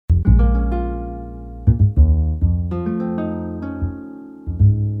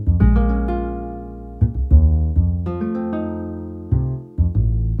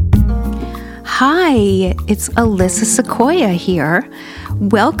Hi, it's Alyssa Sequoia here.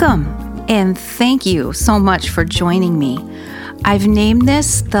 Welcome, and thank you so much for joining me. I've named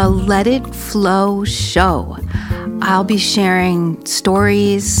this the Let It Flow Show. I'll be sharing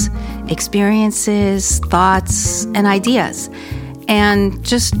stories, experiences, thoughts, and ideas, and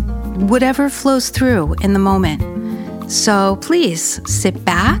just whatever flows through in the moment. So please sit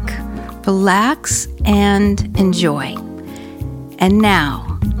back, relax, and enjoy. And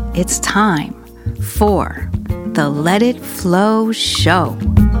now it's time for the Let It Flow Show.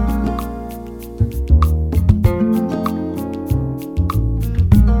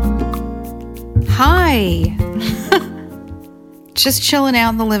 Hi. Just chilling out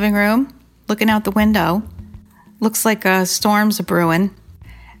in the living room, looking out the window. Looks like storms are brewing.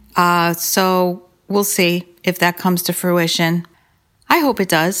 So we'll see if that comes to fruition. I hope it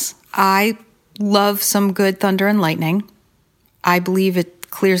does. I love some good thunder and lightning. I believe it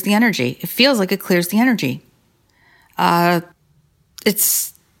clears the energy. It feels like it clears the energy.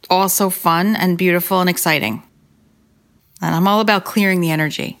 It's also fun and beautiful and exciting. And I'm all about clearing the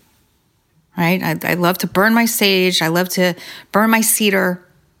energy, right? I love to burn my sage. I love to burn my cedar.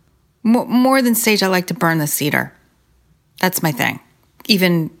 More than sage, I like to burn the cedar. That's my thing.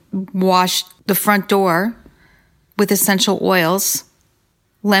 Even wash the front door with essential oils,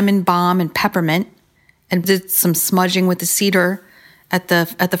 lemon balm and peppermint, and did some smudging with the cedar at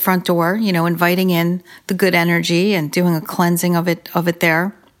the front door, inviting in the good energy and doing a cleansing of it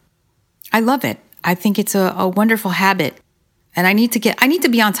there. I love it. I think it's a wonderful habit, and I need to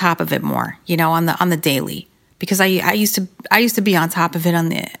be on top of it more, on the daily, because I used to be on top of it on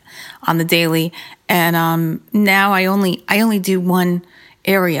the daily, and now I only do one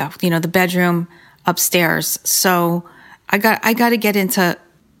area, the bedroom upstairs. So I got to get into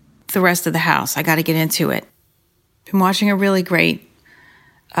the rest of the house. I got to get into it. Been watching a really great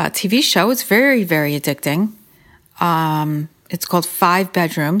TV show. It's very, very addicting. It's called 5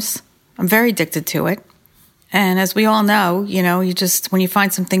 Bedrooms. I'm very addicted to it. And as we all know, when you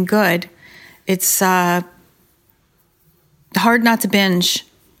find something good, it's hard not to binge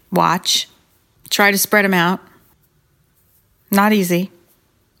watch. Try to spread them out. Not easy.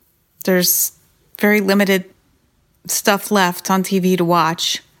 There's very limited stuff left on TV to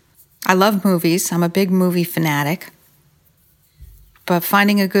watch. I love movies. I'm a big movie fanatic. But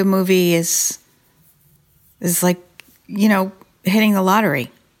finding a good movie is like, hitting the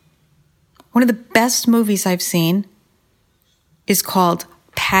lottery. One of the best movies I've seen is called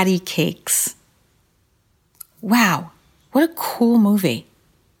Patty Cakes. Wow, what a cool movie.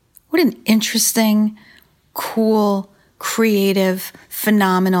 What an interesting, cool, creative,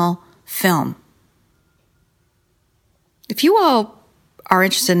 phenomenal film. If you all are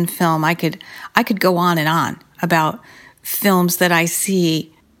interested in film, I could go on and on about films that I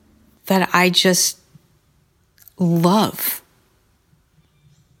see that I just love.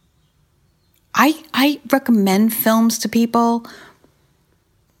 I recommend films to people.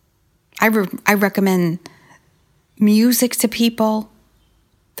 I recommend music to people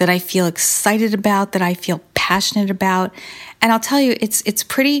that I feel excited about, that I feel passionate about. And I'll tell you, it's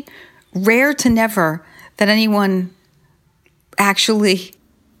pretty rare to never that anyone actually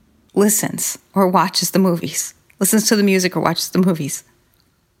listens or watches the movies, listens to the music or watches the movies.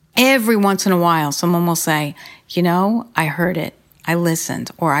 Every once in a while, someone will say, I heard it, I listened,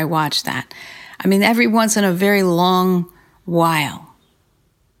 or I watched that. I mean, every once in a very long while.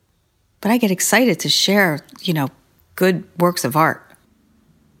 But I get excited to share, good works of art.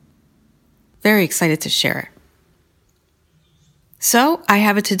 Very excited to share it. So I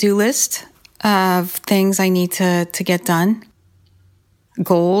have a to-do list of things I need to get done,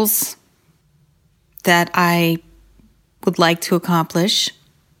 goals that I would like to accomplish,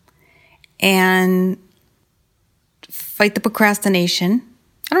 and fight the procrastination.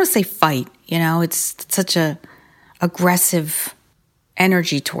 I don't want to say fight, it's such a aggressive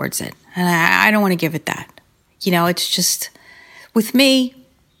energy towards it. And I don't want to give it that. It's just, with me,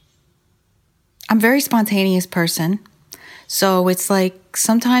 I'm a very spontaneous person. So it's like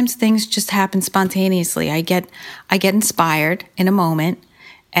sometimes things just happen spontaneously. I get inspired in a moment,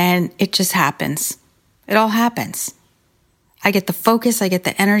 and it just happens. It all happens. I get the focus, I get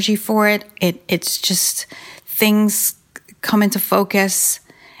the energy for it. It's just things come into focus,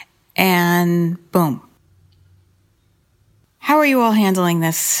 and boom. How are you all handling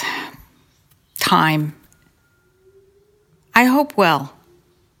this time? I hope well.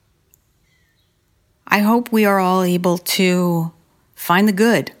 I hope we are all able to find the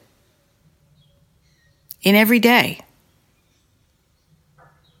good in every day.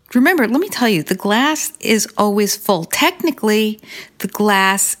 Remember, let me tell you, the glass is always full. Technically, the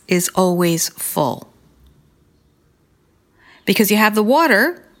glass is always full. Because you have the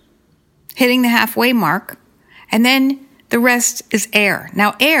water hitting the halfway mark, and then the rest is air.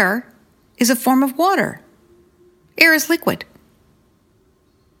 Now, air is a form of water. Air is liquid.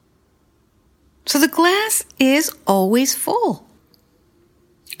 So the glass is always full.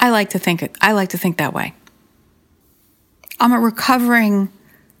 I like to think that way. I'm a recovering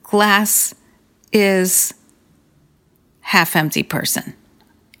glass is half empty person.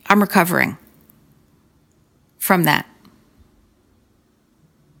 I'm recovering from that.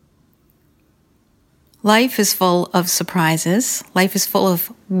 Life is full of surprises. Life is full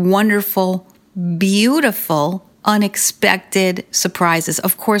of wonderful, beautiful, unexpected surprises.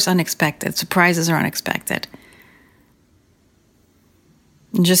 Of course, unexpected. Surprises are unexpected.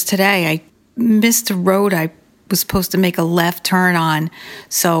 Just today, I missed a road I was supposed to make a left turn on,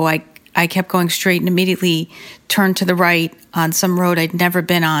 so I kept going straight and immediately turned to the right on some road I'd never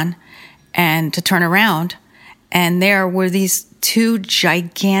been on, and to turn around. And there were these two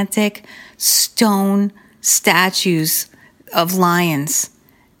gigantic stone statues of lions.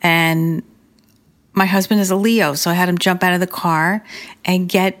 And my husband is a Leo, so I had him jump out of the car and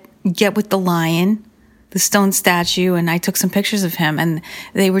get with the lion, the stone statue, and I took some pictures of him, and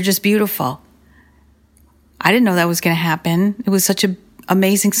they were just beautiful. I didn't know that was going to happen. It was such an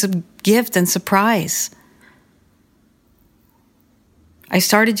amazing gift and surprise. I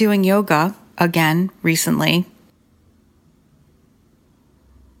started doing yoga again recently.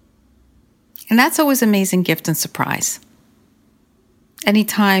 And that's always an amazing gift and surprise.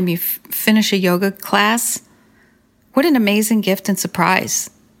 Anytime you finish a yoga class, what an amazing gift and surprise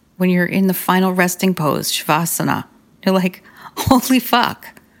when you're in the final resting pose, Shavasana. You're like, holy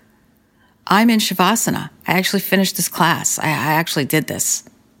fuck. I'm in Shavasana. I actually finished this class. I actually did this.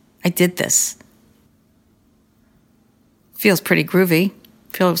 I did this. Feels pretty groovy.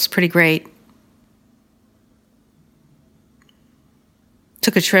 Feels pretty great.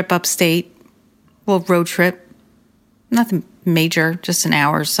 Took a trip upstate, a little road trip. Nothing major, just an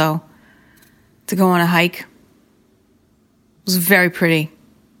hour or so to go on a hike. It was very pretty.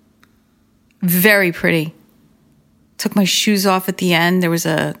 Very pretty. Took my shoes off at the end. There was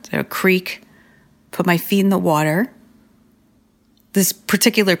a creek. Put my feet in the water. This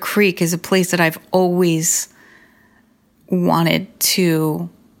particular creek is a place that I've always wanted to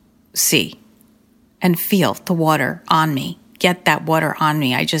see and feel the water on me. Get that water on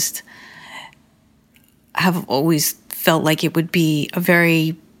me. I just have always felt like it would be a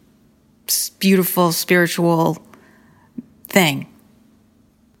very beautiful, spiritual thing.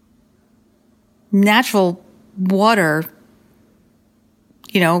 Natural water,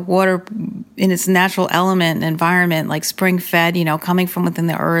 water in its natural element environment, like spring-fed, coming from within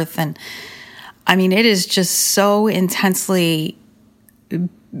the earth. And I mean, it is just so intensely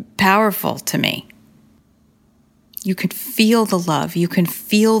powerful to me. You can feel the love. You can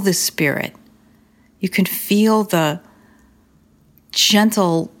feel the spirit. You can feel the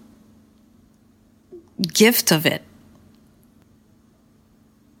gentle gift of it.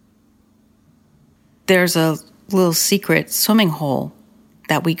 There's a little secret swimming hole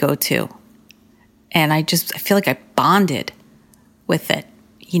that we go to. And I feel like I bonded with it.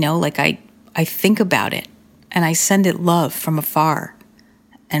 Like I think about it and I send it love from afar.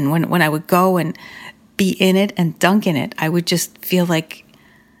 And when I would go and be in it and dunk in it, I would just feel like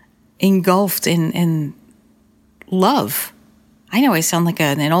engulfed in love. I know I sound like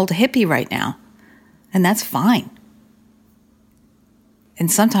an old hippie right now, and that's fine.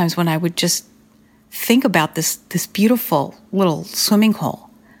 And sometimes when I would just think about this beautiful little swimming hole,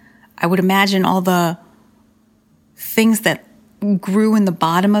 I would imagine all the things that grew in the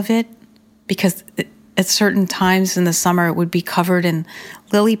bottom of it, because at certain times in the summer it would be covered in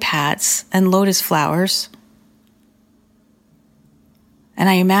lily pads and lotus flowers. And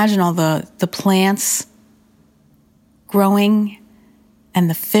I imagine all the plants growing and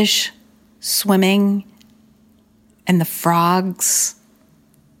the fish swimming and the frogs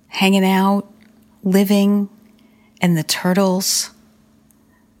hanging out, living, and the turtles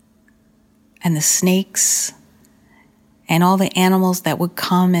and the snakes and all the animals that would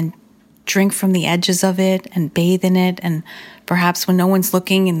come and drink from the edges of it and bathe in it, and perhaps when no one's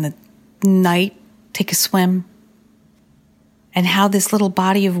looking in the night, take a swim. And how this little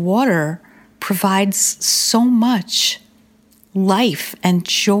body of water provides so much life and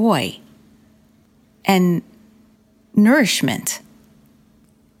joy and nourishment,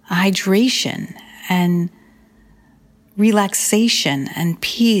 hydration and relaxation and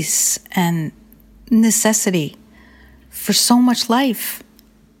peace and necessity for so much life.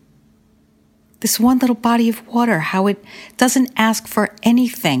 This one little body of water, how it doesn't ask for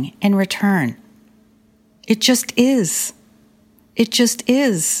anything in return. It just is. It just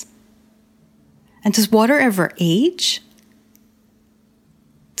is. And does water ever age?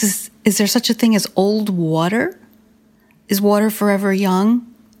 Is there such a thing as old water? Is water forever young?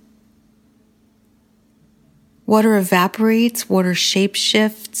 Water evaporates, water shape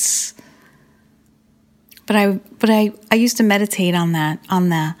shifts. But I used to meditate on that, on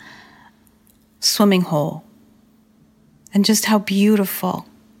the swimming hole, and just how beautiful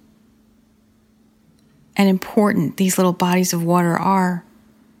and important these little bodies of water are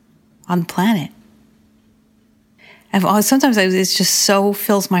on the planet. And sometimes it just so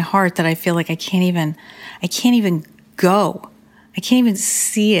fills my heart that I feel like I can't even go. I can't even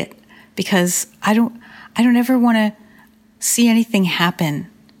see it because I don't ever want to see anything happen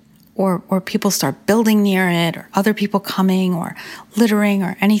or people start building near it or other people coming or littering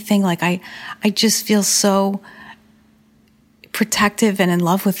or anything. Like I just feel so protective and in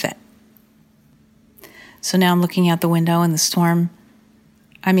love with it. So now I'm looking out the window and the storm.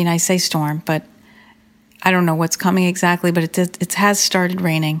 I mean, I say storm, but I don't know what's coming exactly, but it has started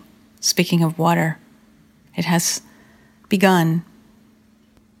raining. Speaking of water, it has begun.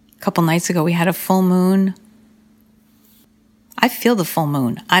 A couple nights ago, we had a full moon. I feel the full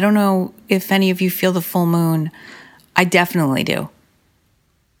moon. I don't know if any of you feel the full moon. I definitely do.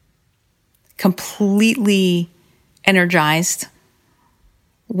 Completely energized,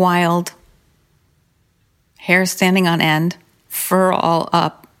 wild, hair standing on end, fur all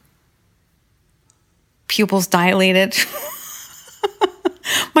up, pupils dilated.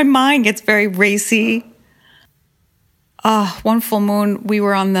 My mind gets very racy. One full moon, we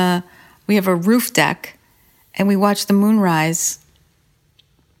have a roof deck, and we watched the moon rise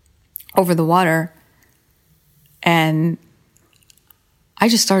over the water, and I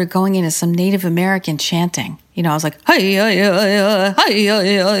just started going into some Native American chanting. You know, I was like, hey,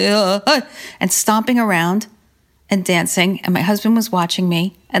 and stomping around and dancing, and my husband was watching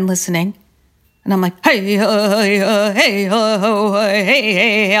me and listening. And I'm like, hey, hey, hey,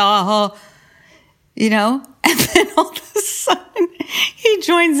 you know? And then all of a sudden, he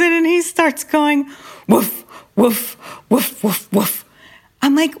joins in and he starts going, woof, woof, woof, woof, woof.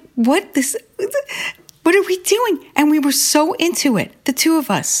 I'm like, what are we doing? And we were so into it, the two of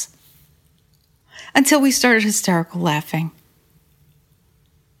us, until we started hysterical laughing.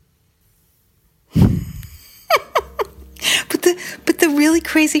 But the really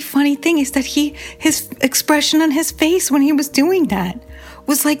crazy funny thing is that his expression on his face when he was doing that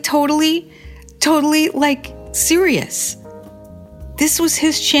was like totally like serious. This was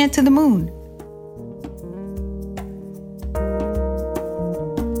his chant to the moon.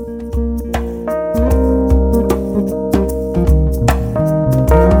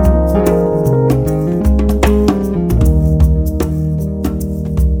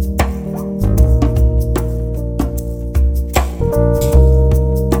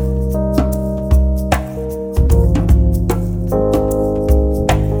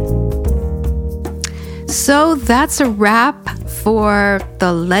 So that's a wrap for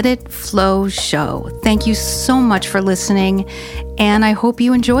the Let It Flow show. Thank you so much for listening, and I hope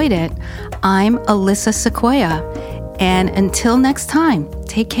you enjoyed it. I'm Alyssa Sequoia, and until next time,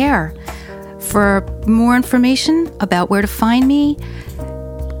 take care. For more information about where to find me,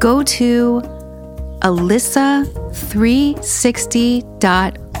 go to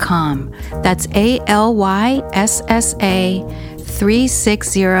alyssa360.com. That's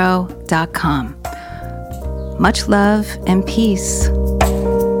ALYSSA360.com. Much love and peace.